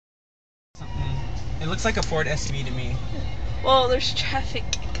It looks like a Ford SUV to me. Well, there's traffic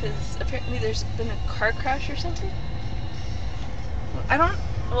because apparently there's been a car crash or something. I don't.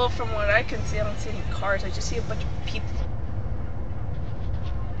 Well, from what I can see, I don't see any cars. I just see a bunch of people.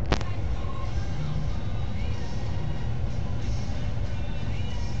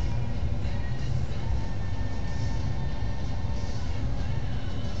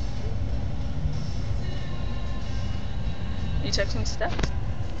 You texting Steph?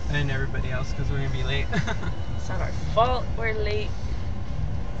 And everybody else because we're gonna be late. It's not our fault. We're late.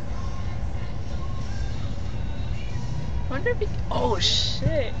 Wonder if we. Oh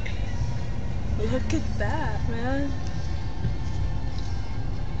shit! Look at that, man.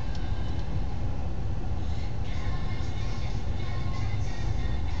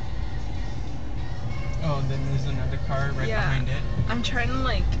 Oh, then there's another car right behind it. I'm trying to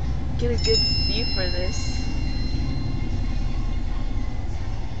like get a good view for this.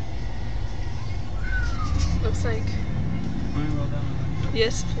 Looks like. Want me to roll down the window?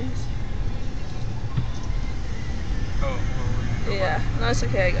 Yes, please. Oh, well, we're gonna go Yeah, no, it's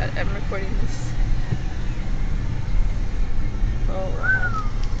okay. I got it. I'm recording this. Oh wow.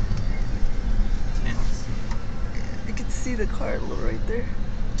 Tense. I can see the car a little right there.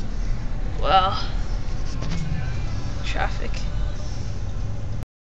 Wow. Traffic.